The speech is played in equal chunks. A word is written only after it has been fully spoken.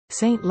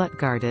Saint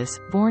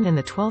Lutgardis, born in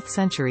the 12th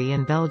century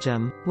in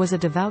Belgium, was a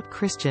devout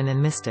Christian and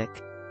mystic.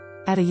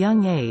 At a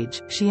young age,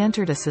 she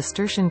entered a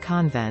Cistercian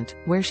convent,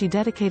 where she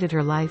dedicated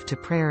her life to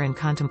prayer and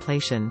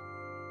contemplation.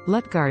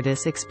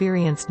 Lutgardis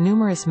experienced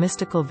numerous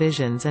mystical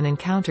visions and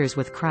encounters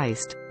with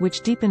Christ,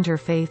 which deepened her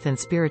faith and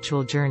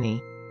spiritual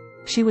journey.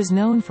 She was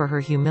known for her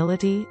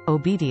humility,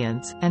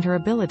 obedience, and her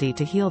ability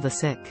to heal the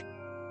sick.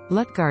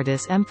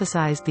 Lutgardis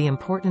emphasized the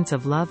importance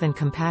of love and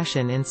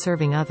compassion in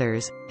serving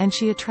others, and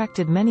she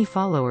attracted many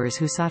followers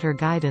who sought her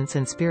guidance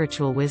and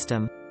spiritual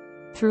wisdom.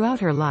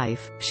 Throughout her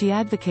life, she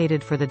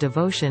advocated for the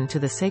devotion to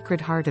the Sacred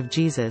Heart of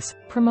Jesus,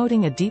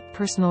 promoting a deep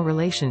personal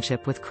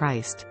relationship with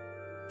Christ.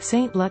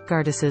 Saint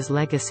Lutgardis's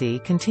legacy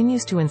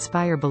continues to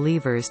inspire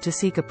believers to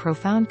seek a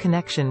profound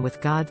connection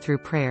with God through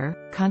prayer,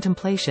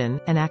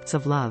 contemplation, and acts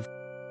of love.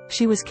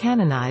 She was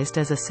canonized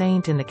as a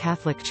saint in the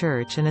Catholic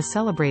Church and is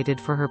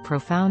celebrated for her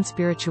profound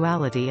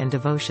spirituality and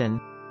devotion.